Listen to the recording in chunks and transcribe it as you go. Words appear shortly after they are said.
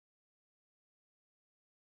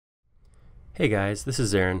Hey guys, this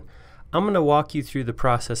is Aaron. I'm going to walk you through the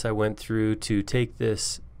process I went through to take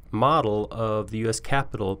this model of the US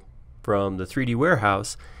Capitol from the 3D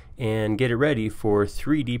warehouse and get it ready for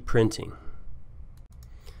 3D printing.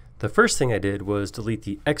 The first thing I did was delete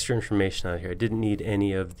the extra information out here. I didn't need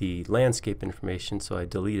any of the landscape information, so I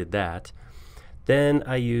deleted that. Then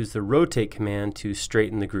I used the rotate command to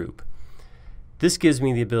straighten the group. This gives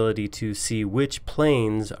me the ability to see which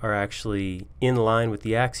planes are actually in line with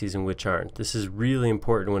the axes and which aren't. This is really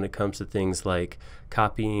important when it comes to things like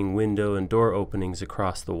copying window and door openings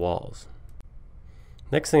across the walls.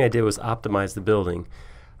 Next thing I did was optimize the building.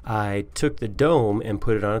 I took the dome and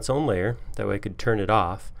put it on its own layer, that way I could turn it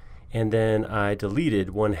off, and then I deleted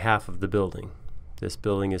one half of the building. This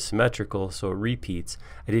building is symmetrical, so it repeats.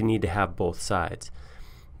 I didn't need to have both sides.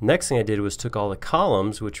 Next thing I did was took all the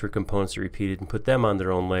columns, which were components that repeated, and put them on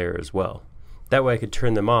their own layer as well. That way I could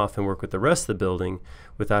turn them off and work with the rest of the building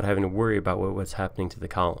without having to worry about what's happening to the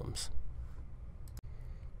columns.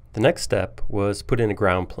 The next step was put in a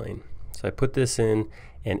ground plane. So I put this in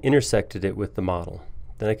and intersected it with the model.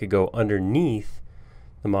 Then I could go underneath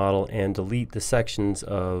the model and delete the sections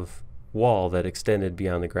of wall that extended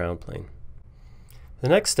beyond the ground plane. The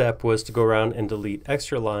next step was to go around and delete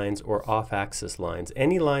extra lines or off-axis lines.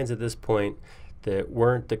 Any lines at this point that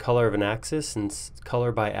weren't the color of an axis, since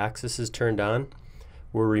color by axis is turned on,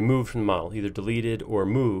 were removed from the model, either deleted or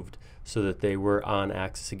moved so that they were on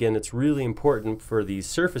axis. Again, it's really important for these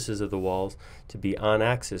surfaces of the walls to be on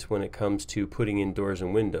axis when it comes to putting in doors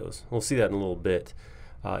and windows. We'll see that in a little bit.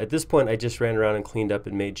 At this point, I just ran around and cleaned up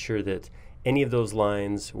and made sure that any of those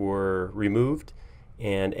lines were removed,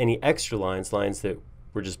 and any extra lines that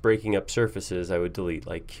were just breaking up surfaces, I would delete.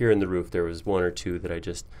 Like here in the roof, there was one or two that I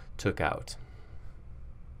just took out.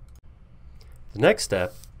 The next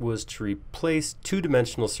step was to replace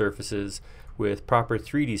two-dimensional surfaces with proper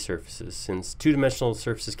 3D surfaces. Since two-dimensional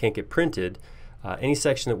surfaces can't get printed, any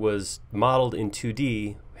section that was modeled in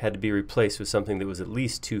 2D had to be replaced with something that was at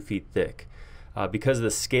least 2 feet thick. Because of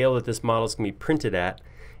the scale that this model is going to be printed at,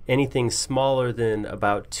 anything smaller than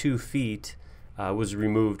about 2 feet was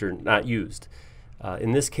removed or not used.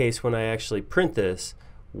 In this case, when I actually print this,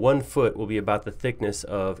 1 foot will be about the thickness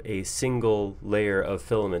of a single layer of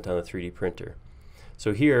filament on the 3D printer.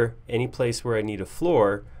 So here, any place where I need a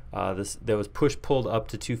floor, that was pulled up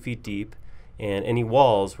to 2 feet deep, and any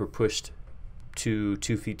walls were pushed to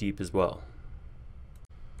 2 feet deep as well.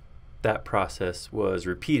 That process was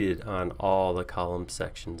repeated on all the column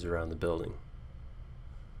sections around the building.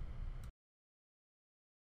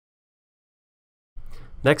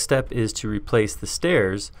 Next step is to replace the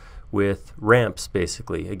stairs with ramps,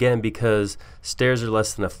 basically. Again, because stairs are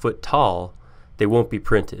less than a foot tall, they won't be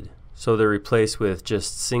printed. So they're replaced with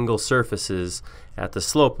just single surfaces at the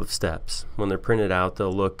slope of steps. When they're printed out,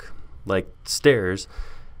 they'll look like stairs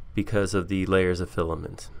because of the layers of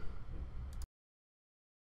filament.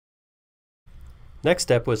 Next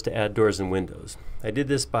step was to add doors and windows. I did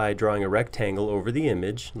this by drawing a rectangle over the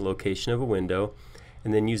image, the location of a window,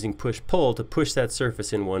 and then using push-pull to push that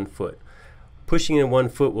surface in 1 foot. Pushing in 1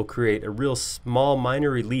 foot will create a real small minor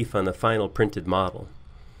relief on the final printed model.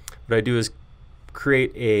 What I do is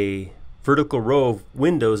create a vertical row of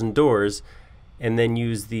windows and doors and then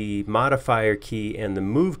use the modifier key and the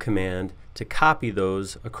move command to copy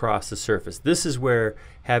those across the surface. This is where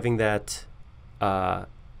having that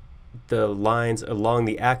the lines along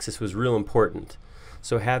the axis was real important.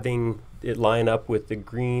 So having it line up with the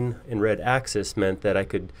green and red axis meant that I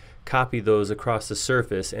could copy those across the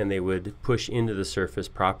surface and they would push into the surface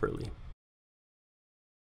properly.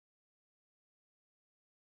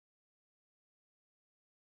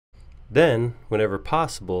 Then, whenever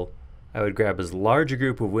possible, I would grab as large a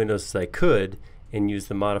group of windows as I could and use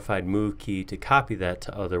the modified move key to copy that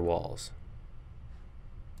to other walls.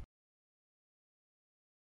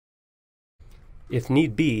 If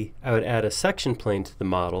need be, I would add a section plane to the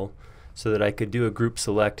model so that I could do a group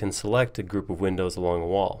select and select a group of windows along a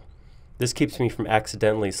wall. This keeps me from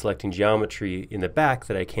accidentally selecting geometry in the back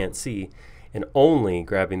that I can't see and only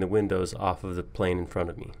grabbing the windows off of the plane in front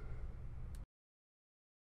of me.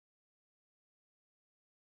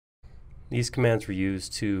 These commands were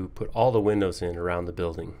used to put all the windows in around the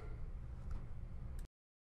building.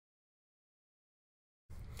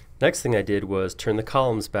 Next thing I did was turn the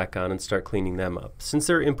columns back on and start cleaning them up. Since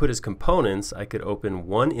their input as components, I could open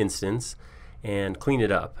one instance and clean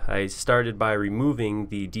it up. I started by removing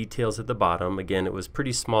the details at the bottom. Again, it was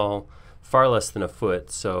pretty small, far less than a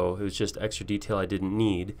foot, so it was just extra detail I didn't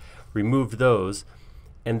need. Removed those,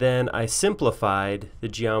 and then I simplified the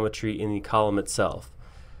geometry in the column itself.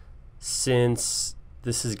 Since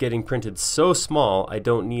this is getting printed so small I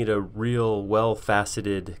don't need a real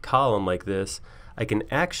well-faceted column like this. I can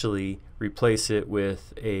actually replace it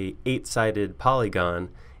with a 8-sided polygon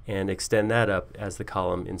and extend that up as the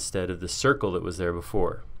column instead of the circle that was there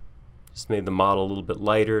before. Just made the model a little bit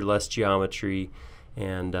lighter, less geometry,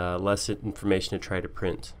 and less information to try to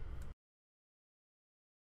print.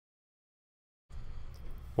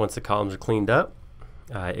 Once the columns are cleaned up,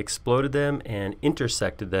 I exploded them and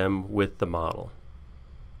intersected them with the model.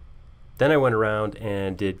 Then I went around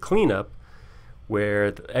and did cleanup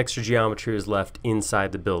where the extra geometry is left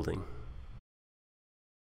inside the building.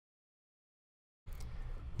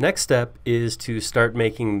 Next step is to start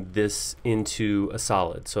making this into a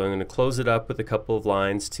solid. So I'm going to close it up with a couple of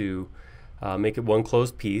lines to make it one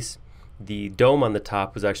closed piece. The dome on the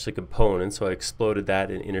top was actually a component, so I exploded that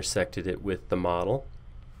and intersected it with the model.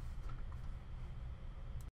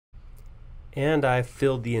 And I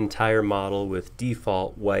filled the entire model with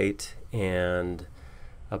default white and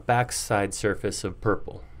a backside surface of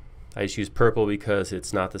purple. I just use purple because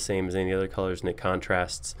it's not the same as any other colors and it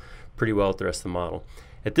contrasts pretty well with the rest of the model.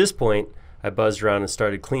 At this point, I buzzed around and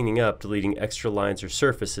started cleaning up, deleting extra lines or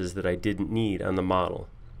surfaces that I didn't need on the model.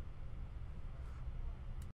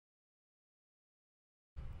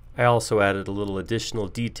 I also added a little additional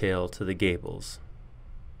detail to the gables.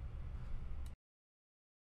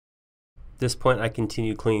 At this point I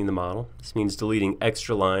continued cleaning the model. This means deleting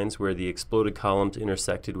extra lines where the exploded columns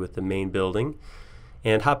intersected with the main building,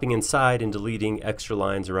 and hopping inside and deleting extra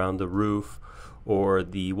lines around the roof or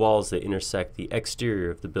the walls that intersect the exterior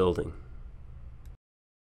of the building.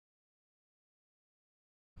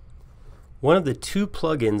 One of the 2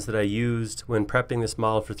 plugins that I used when prepping this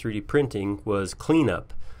model for 3D printing was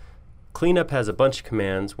Cleanup. Cleanup has a bunch of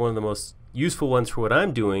commands. One of the most useful ones for what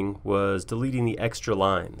I'm doing was deleting the extra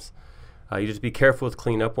lines. You just be careful with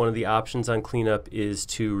Cleanup. One of the options on Cleanup is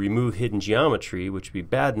to remove hidden geometry, which would be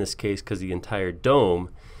bad in this case because the entire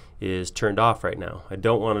dome is turned off right now. I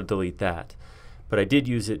don't want to delete that. But I did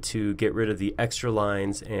use it to get rid of the extra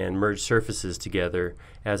lines and merge surfaces together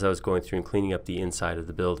as I was going through and cleaning up the inside of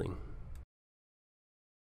the building.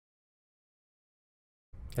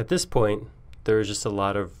 At this point, there's just a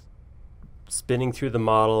lot of spinning through the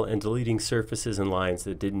model and deleting surfaces and lines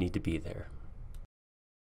that didn't need to be there.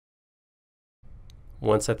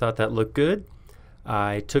 Once I thought that looked good,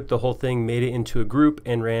 I took the whole thing, made it into a group,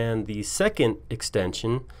 and ran the second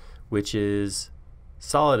extension, which is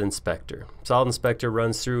Solid Inspector. Solid Inspector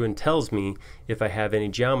runs through and tells me if I have any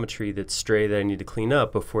geometry that's stray that I need to clean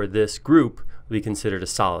up before this group will be considered a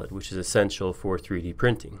solid, which is essential for 3D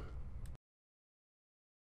printing.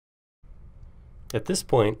 At this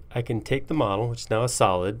point, I can take the model, which is now a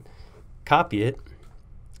solid, copy it,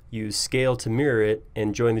 use scale to mirror it,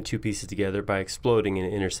 and join the 2 pieces together by exploding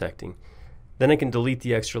and intersecting. Then I can delete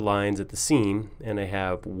the extra lines at the seam, and I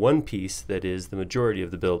have one piece that is the majority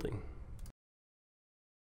of the building.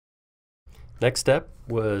 Next step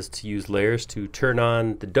was to use layers to turn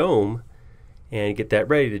on the dome and get that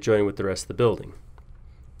ready to join with the rest of the building.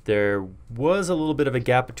 There was a little bit of a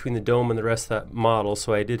gap between the dome and the rest of that model,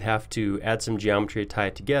 so I did have to add some geometry to tie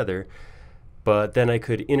it together. But then I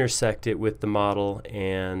could intersect it with the model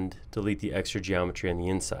and delete the extra geometry on the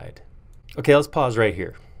inside. Okay, let's pause right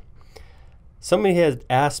here. Somebody had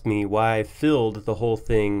asked me why I filled the whole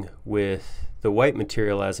thing with the white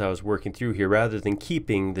material as I was working through here rather than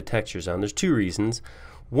keeping the textures on. There's 2 reasons.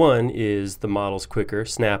 One is the model's quicker,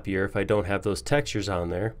 snappier if I don't have those textures on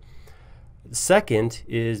there. The second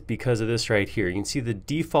is because of this right here. You can see the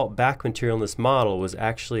default back material in this model was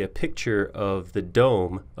actually a picture of the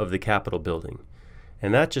dome of the Capitol building.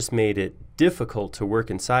 And that just made it difficult to work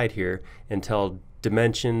inside here and tell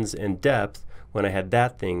dimensions and depth when I had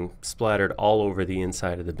that thing splattered all over the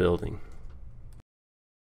inside of the building.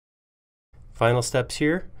 Final steps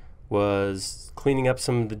here was cleaning up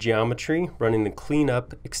some of the geometry, running the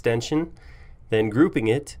cleanup extension, then grouping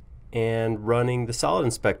it, and running the solid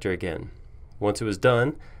inspector again. Once it was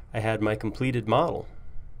done, I had my completed model.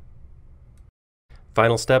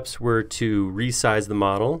 Final steps were to resize the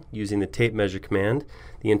model using the tape measure command.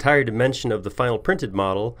 The entire dimension of the final printed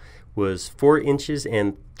model was 4 inches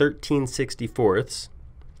and 13/64ths.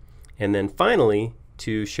 And then finally,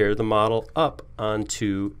 to share the model up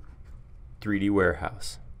onto 3D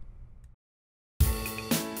Warehouse.